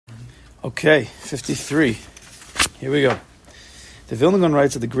Okay, 53. Here we go. The Vilna Gaon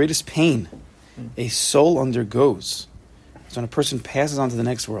writes that the greatest pain a soul undergoes is when a person passes on to the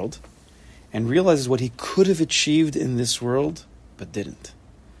next world and realizes what he could have achieved in this world but didn't.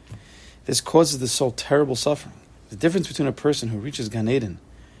 This causes the soul terrible suffering. The difference between a person who reaches Gan Eden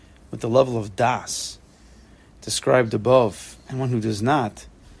with the level of das described above and one who does not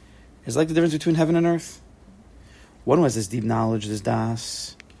is like the difference between heaven and earth. One who has this deep knowledge, this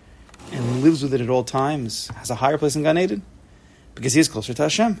das, and lives with it at all times has a higher place in Gan Eden because he is closer to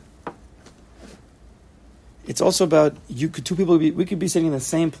Hashem. It's also about we could be sitting in the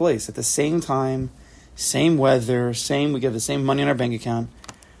same place at the same time, same weather, we get the same money in our bank account,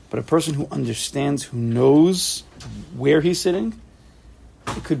 but a person who understands, who knows where he's sitting,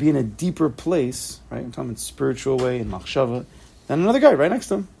 it could be in a deeper place, right? I'm talking in a spiritual way, in machshava, than another guy right next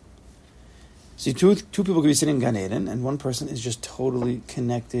to him. See, two people could be sitting in Gan Eden, and one person is just totally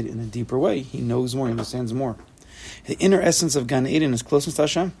connected in a deeper way. He knows more, he understands more. The inner essence of Gan Eden is closeness to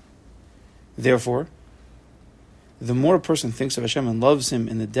Hashem. Therefore, the more a person thinks of Hashem and loves Him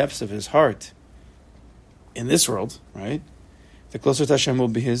in the depths of his heart in this world, right, the closer to Hashem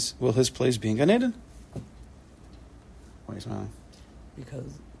will his place be in Gan Eden. Why are you smiling?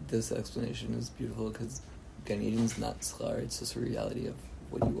 Because this explanation is beautiful, because Gan Eden is not schar, it's just a reality of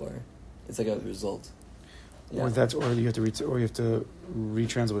what you are. It's like a result. Yeah. Or you have to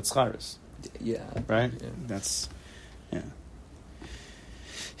retranslate what schar is. Yeah. Right? Yeah.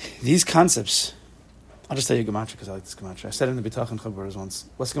 These concepts, I'll just tell you Gematria because I like this Gematria. I said it in the Bitachon Chaburs once.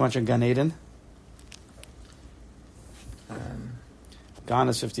 What's Gematria Gan Eden? Gan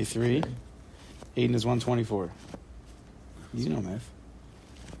is 53. Eden is 124. You know math.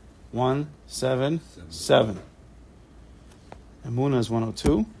 177. Emunah is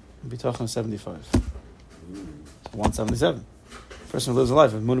 102. And Bitachon is 75. So 177. Person who lives a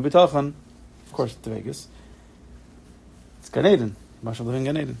life of Emunah Bitachon, of course, to Vegas. It's Gan Eden. Mashal living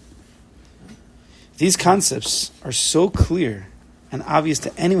Gan Eden. These concepts are so clear and obvious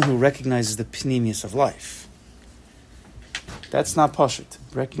to anyone who recognizes the pnimius of life. That's not pashut.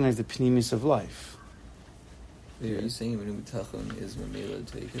 Recognize the pnimius of life. Wait, are you saying Emunah B'tachon is Mamela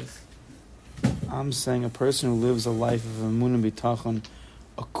Tveikus? I'm saying a person who lives a life of Emunah B'tachon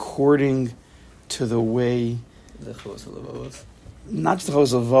according to the way... The Chos HaLevavos? Not just the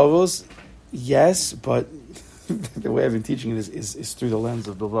Chos HaLevavos, yes, but the way I've been teaching it is through the lens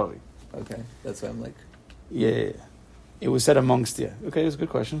of Bilvavi. Okay, that's why I'm like... Yeah. It was said amongst, yeah. Okay, it's a good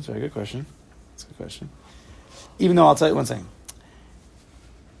question. It's a very good question. It's a good question. Even though, I'll tell you one thing.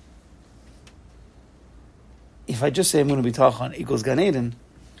 If I just say Emunah B'tachon equals Gan Eden,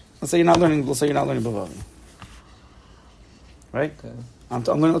 let's say you're not learning Bilvavi. Right? Okay.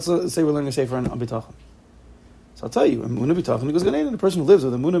 Let's say we're learning a Sefer on B'tachon. So I'll tell you, Emunah B'tachon equals Gan Eden. The person who lives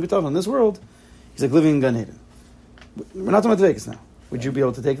with Emunah B'tachon in this world, he's like living in Gan Eden. We're not talking about Vegas now. Would you be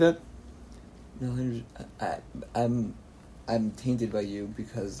able to take that? No, I'm tainted by you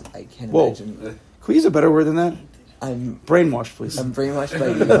because I can't imagine... Can we use a better word than that? I'm brainwashed, please. I'm brainwashed by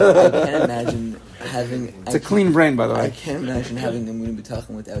you. I can't imagine having... It's a clean brain, by the way. I can't imagine having a Emunah B'tachon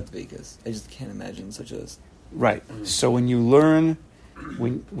without Vegas. I just can't imagine such a... Right. So when you learn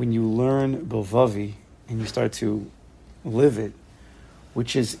Bilvavi and you start to live it,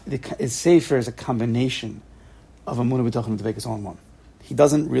 which is Sefer is a combination of Emunah B'tachon and Dvekus all in one. He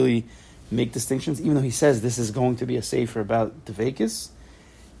doesn't really make distinctions, even though he says this is going to be a Sefer about Dvekus.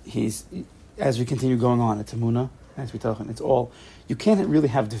 As we continue going on, it's Emunah, as B'tachon. It's all. You can't really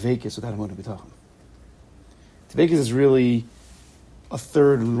have Dvekus without Emunah B'tachon. Dvekus is really a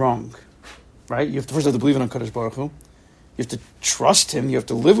third rung, right? You have to first have to believe in HaKadosh Baruch Hu. You have to trust Him. You have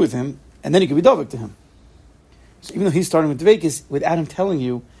to live with Him, and then you can be Davik to Him. So even though he's starting with Dvekus, without him telling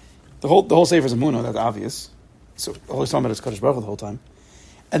you, the whole Sefer is Emunah. That's obvious. So all he's talking about is Kadosh Baruch Hu the whole time.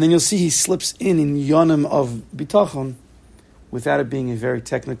 And then you'll see he slips in Yonim of Bitachon without it being a very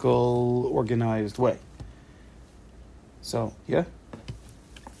technical, organized way. So, yeah.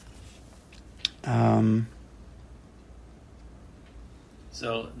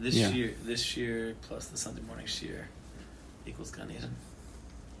 So this year plus the Sunday morning shear equals Gan Eden.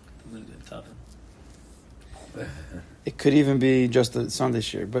 The moon and top. It could even be just the Sunday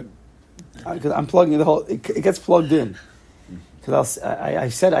shear, but because I'm plugging the whole, it gets plugged in. Because I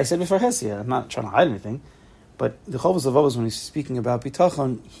said before Hesia, I'm not trying to hide anything, but the Chovos Levavos, when he's speaking about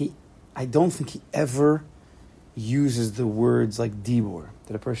Bitachon, I don't think he ever uses the words like Dibur,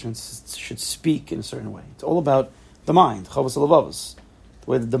 that a person should speak in a certain way. It's all about the mind, Chovos Levavos,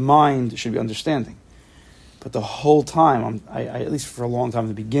 the way that the mind should be understanding. But the whole time, I at least for a long time in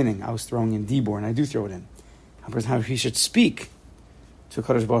the beginning, I was throwing in Dibur, and I do throw it in. How he should speak to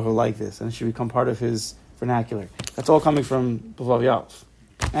Kadosh Baruch Hu like this, and it should become part of his vernacular. That's all coming from Bilvavi Aleph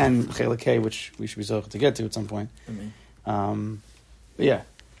and Chelek K, which we should be so to get to at some point. But yeah,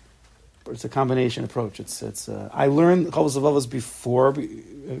 but it's a combination approach. It's. I learned Chavos Levavos before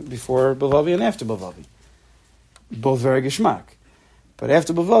Bilvavi and after Bilvavi, both very geschmack, but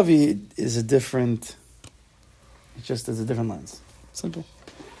after Bilvavi is a different. It just is a different lens. Simple.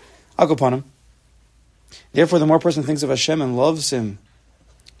 I'll go upon him. Therefore, the more a person thinks of Hashem and loves Him.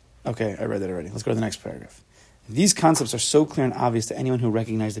 Okay, I read that already. Let's go to the next paragraph. These concepts are so clear and obvious to anyone who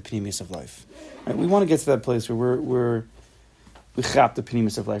recognizes the pneumius of life. Right? We want to get to that place where we chap the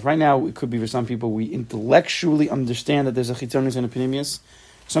pneumius of life. Right now, it could be for some people, we intellectually understand that there's a chitzonius and a pneumius.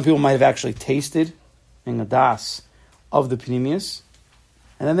 Some people might have actually tasted in a das of the pneumius,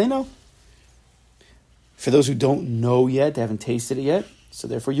 and then they know. For those who don't know yet, they haven't tasted it yet, so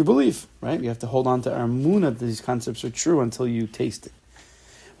therefore you believe, right? You have to hold on to our emunah that these concepts are true until you taste it.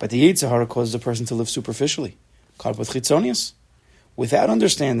 But the Yetzer Hara causes a person to live superficially, caught up with chitzonius, without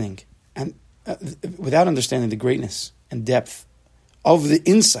understanding the greatness and depth of the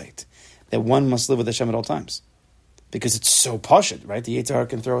insight that one must live with Hashem at all times. Because it's so pashut, right? The Yetzer Hara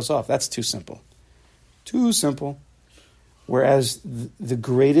can throw us off. That's too simple. Too simple. Whereas the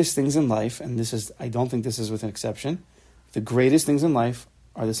greatest things in life, and I don't think this is with an exception, the greatest things in life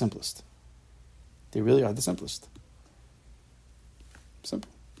are the simplest. They really are the simplest.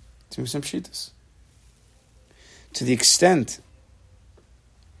 Simple. Two simple. To the extent,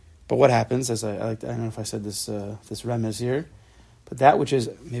 but what happens, as I don't know if I said this remez here, but that which is,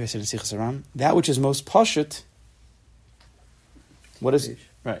 maybe I said in Sichas Aram, that which is most pashut, what is it?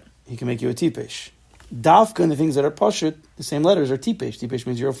 Right. He can make you a tipesh. Dafka in the things that are pashut, the same letters are tipesh. Tipesh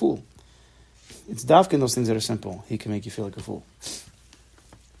means you're a fool. It's dafka in those things that are simple. He can make you feel like a fool.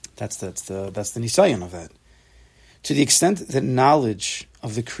 That's the nisayon of that. To the extent that knowledge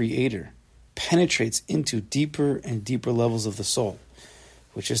of the Creator penetrates into deeper and deeper levels of the soul,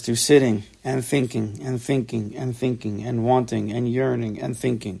 which is through sitting and thinking and thinking and thinking and wanting and yearning and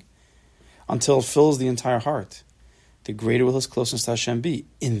thinking, until it fills the entire heart, the greater will his closeness to Hashem be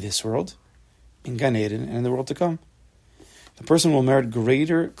in this world, in Gan Eden, and in the world to come. The person will merit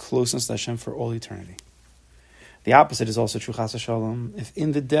greater closeness to Hashem for all eternity. The opposite is also true, chas v'shalom. If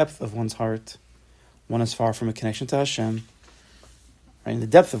in the depth of one's heart, one is far from a connection to Hashem, right? In the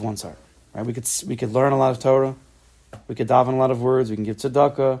depth of one's heart, right? We could learn a lot of Torah, we could daven a lot of words, we can give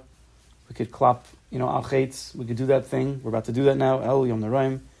tzedakah, we could clap, al chetz, we could do that thing. We're about to do that now. El Yom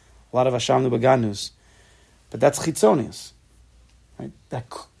Naraim, a lot of Hashem Nubaganus, but that's chitzonius, right?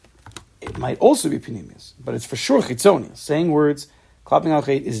 It might also be pneumius, but it's for sure chitzonius. Saying words, clapping al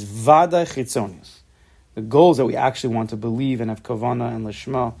chet is vada chitzonius. The goals that we actually want to believe and have kavana and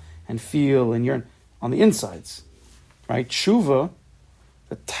lishma and feel and yearn on the insides, right? Tshuva,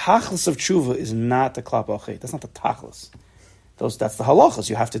 the tachlis of tshuva is not the klap al chet. That's not the tachlis. That's the halachas.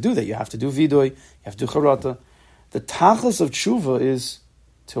 You have to do that. You have to do vidoy. You have to do charata. The tachlis of tshuva is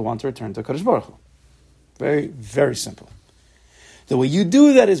to want to return to Kadosh Baruch Hu. Very, very simple. The way you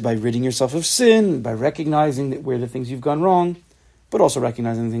do that is by ridding yourself of sin, by recognizing where the things you've gone wrong, but also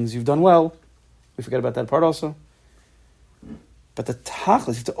recognizing the things you've done well. We forget about that part also. But the tachlis,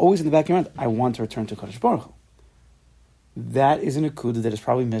 you have to always in the back of your mind, I want to return to Kadosh Baruch Hu. That is an akudah that is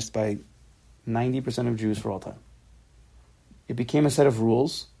probably missed by 90% of Jews for all time. It became a set of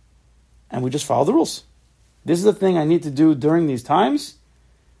rules, and we just follow the rules. This is the thing I need to do during these times,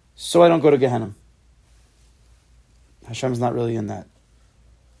 so I don't go to Gehenna. Hashem's not really in that.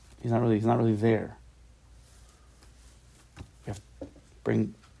 He's not really there. You have to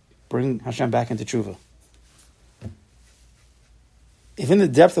bring Hashem back into tshuva. If in the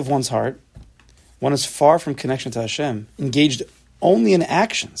depth of one's heart, one is far from connection to Hashem, engaged only in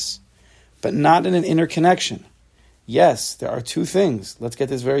actions, but not in an inner connection. Yes, there are two things. Let's get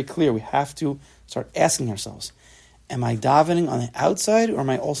this very clear. We have to start asking ourselves, am I davening on the outside or am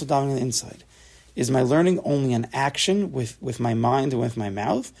I also davening on the inside? Is my learning only an action with my mind and with my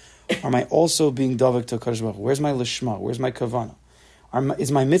mouth? Or am I also being davik to Kadosh Baruch Hu? Where's my lishma? Where's my kavana?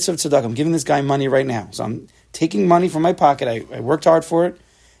 Is my mitzvah of tzedakah? I'm giving this guy money right now. So I'm taking money from my pocket. I worked hard for it.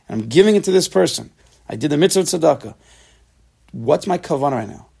 And I'm giving it to this person. I did the mitzvah of tzedakah. What's my kavana right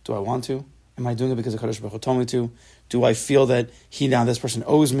now? Do I want to? Am I doing it because the Kadosh Baruch Hu told me to? Do I feel that this person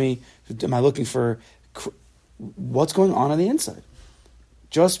owes me? Am I looking for... What's going on the inside?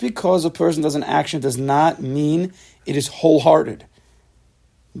 Just because a person does an action does not mean it is wholehearted.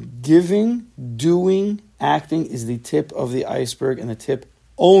 Giving, doing, acting is the tip of the iceberg and the tip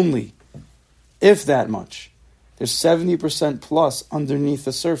only, if that much. There's 70% plus underneath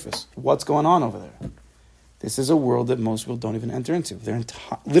the surface. What's going on over there? This is a world that most people don't even enter into.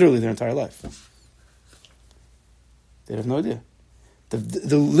 Literally their entire life. They have no idea.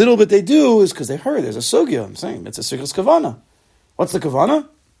 The little bit they do is because they heard there's a sugya. I'm saying it's a sugya's kavana. What's the kavana?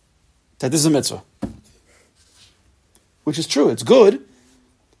 That this is a mitzvah, which is true. It's good,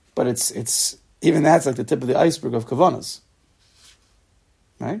 but it's even that's like the tip of the iceberg of kavanas.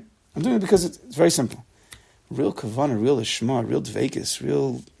 Right? I'm doing it because it's very simple. Real kavana, real ishma, real dvekis,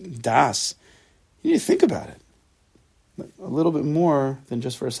 real das. You need to think about it a little bit more than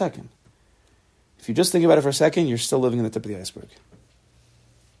just for a second. If you just think about it for a second, you're still living in the tip of the iceberg.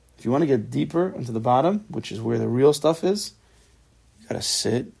 If you want to get deeper into the bottom, which is where the real stuff is, you got to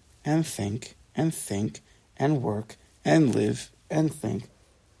sit and think and work and live and think.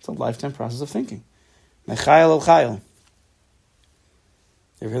 It's a lifetime process of thinking. Mechayel el chayel.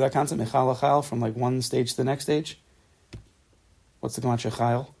 You ever hear that concept? Mechayel el chayel, from like one stage to the next stage? What's the gematria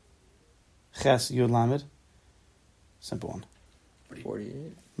chayel? Ches yud lamed. Simple one.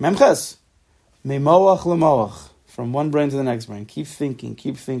 48. Memches. Memoach lemoach. From one brain to the next brain. Keep thinking.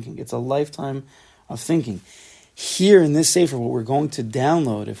 It's a lifetime of thinking. Here in this sefer, what we're going to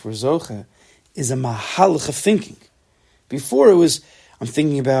download, if we're zoche, is a mahalach of thinking. Before it was, I'm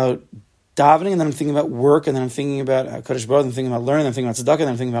thinking about davening, and then I'm thinking about work, and then I'm thinking about Kadosh Baruch Hu, I'm thinking about learning, I'm thinking about tzedakah, then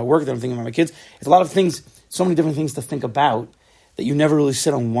I'm thinking about work, then I'm thinking about my kids. It's a lot of things, so many different things to think about, that you never really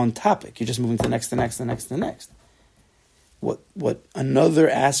sit on one topic. You're just moving to the next, the next, the next, the next. What another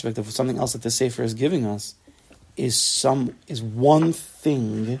aspect of something else that the sefer is giving us is one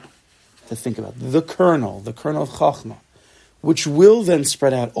thing to think about. The kernel of Chachma, which will then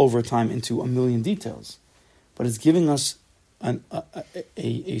spread out over time into a million details. But it's giving us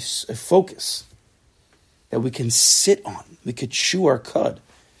a focus that we can sit on. We could chew our cud.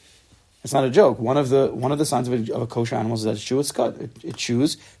 It's not a joke. One of the signs of a kosher animal is that it chews its cud. It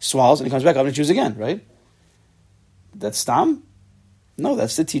chews, swallows, and it comes back up and it chews again, right? That's stam? No,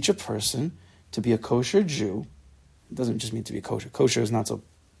 that's to teach a person to be a kosher Jew. It doesn't just mean to be kosher. Kosher is not so...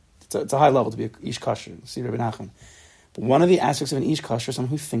 It's a high level to be a ish kosher. See Rabbi Nachman. But one of the aspects of an ish kosher is someone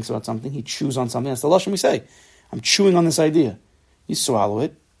who thinks about something, he chews on something. That's the lashon we say. I'm chewing on this idea. You swallow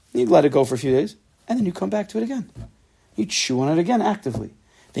it, you let it go for a few days, and then you come back to it again. You chew on it again actively.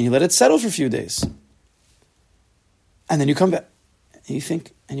 Then you let it settle for a few days. And then you come back. And you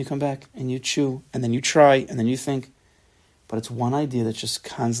think, and you come back, and you chew, and then you try, and then you think. But it's one idea that's just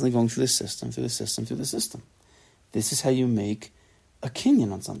constantly going through the system, through the system, through the system. This is how you make a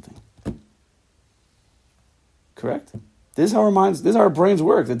kinyan on something. Correct? This is how our brains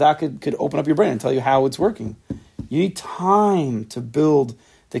work. The doc could open up your brain and tell you how it's working. You need time to build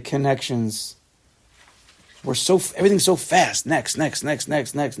the connections. Everything's so fast. Next. And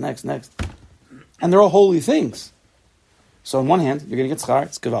they're all holy things. So on one hand, you're going to get schar,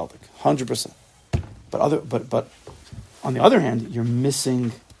 it's gewaltig, 100%. But on the other hand, you're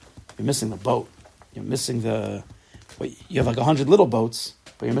missing the boat. You're missing you have like 100 little boats,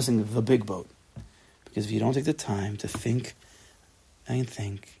 but you're missing the big boat. Because if you don't take the time to think and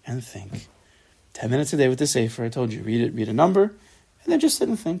think, 10 minutes a day with the sefer, I told you, read a number, and then just sit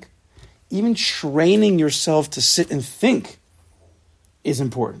and think. Even training yourself to sit and think is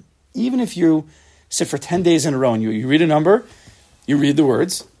important. Even if you sit for 10 days in a row and you read a number, you read the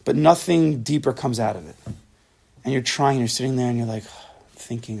words, but nothing deeper comes out of it. And you're trying, you're sitting there and you're like,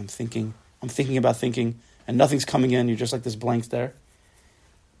 I'm thinking about thinking, and nothing's coming in, you're just like this blank stare.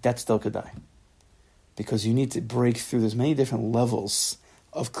 That still could die. Because you need to break through. There's many different levels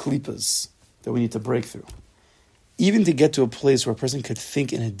of klipas that we need to break through. Even to get to a place where a person could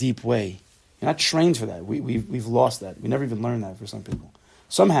think in a deep way. You're not trained for that. We've lost that. We never even learned that for some people.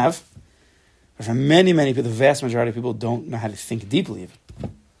 Some have. But for many, many people, the vast majority of people don't know how to think deeply even.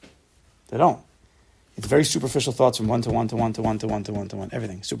 They don't. It's very superficial thoughts from one to one to one to one to one to one to one.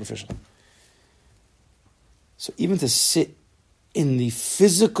 Everything, superficial. So even to sit in the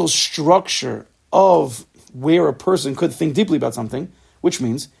physical structure of where a person could think deeply about something, which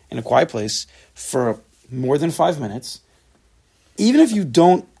means in a quiet place for more than 5 minutes, even if you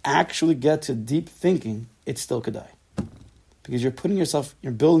don't actually get to deep thinking, it still could die. Because you're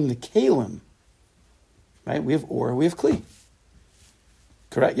building the kalim. Right? We have or, we have kli.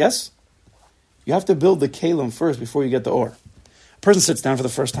 Correct? Yes? You have to build the kalim first before you get the or. A person sits down for the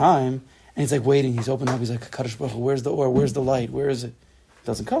first time, and he's like waiting, he's opening up, he's like, Kadosh Baruch Hu, where's the or, where's the light, where is it? It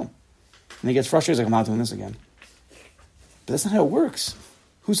doesn't come. And he gets frustrated, he's like, I'm not doing this again. But that's not how it works.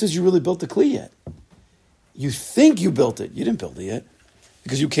 Who says you really built the kli yet? You think you built it. You didn't build it yet.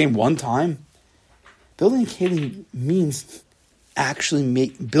 Because you came one time. Building a kli means actually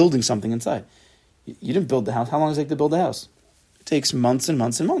building something inside. You didn't build the house. How long does it take to build a house? It takes months and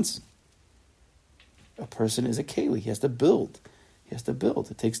months and months. a person is a keli. He has to build.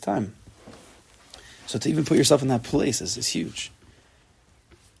 It takes time. So to even put yourself in that place is huge.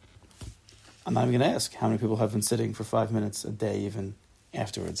 I'm not even going to ask how many people have been sitting for 5 minutes a day, even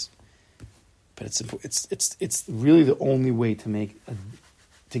afterwards. But it's really the only way to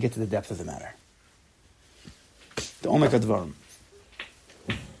get to the depth of the matter. The omek advarim.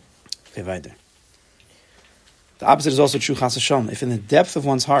 Okay, weiter. The opposite is also true, chas Hashem. If in the depth of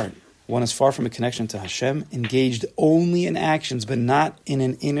one's heart, one is far from a connection to Hashem, engaged only in actions, but not in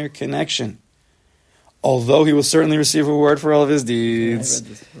an inner connection, although he will certainly receive a reward for all of his deeds.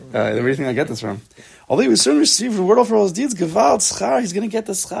 Where do you think I get this from? Although he will certainly receive a reward for all his deeds, gewalt, schar, he's going to get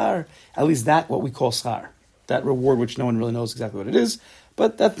the schar. At least that, what we call schar. That reward, which no one really knows exactly what it is,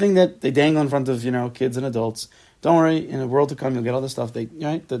 but that thing that they dangle in front of, kids and adults. Don't worry, in the world to come, you'll get all this stuff. The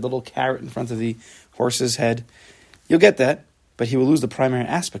little carrot in front of the horse's head. You'll get that, but he will lose the primary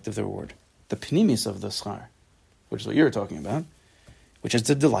aspect of the reward, the pnimis of the schar, which is what you're talking about, which is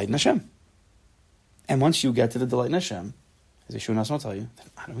to delight in Hashem. And once you get to the delight in Hashem, as Yeshua Nassim will tell you, then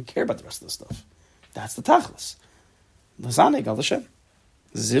I don't even care about the rest of the stuff. That's the tachlis. L'zanig al Hashem.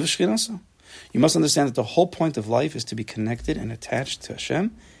 Ziv shchinasa. You must understand that the whole point of life is to be connected and attached to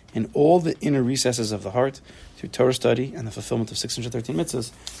Hashem in all the inner recesses of the heart through Torah study and the fulfillment of 613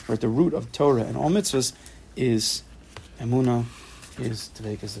 mitzvahs, where at the root of Torah and all mitzvahs is emunah, is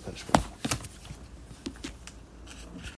Teveikas the Kadosh Baruch Hu.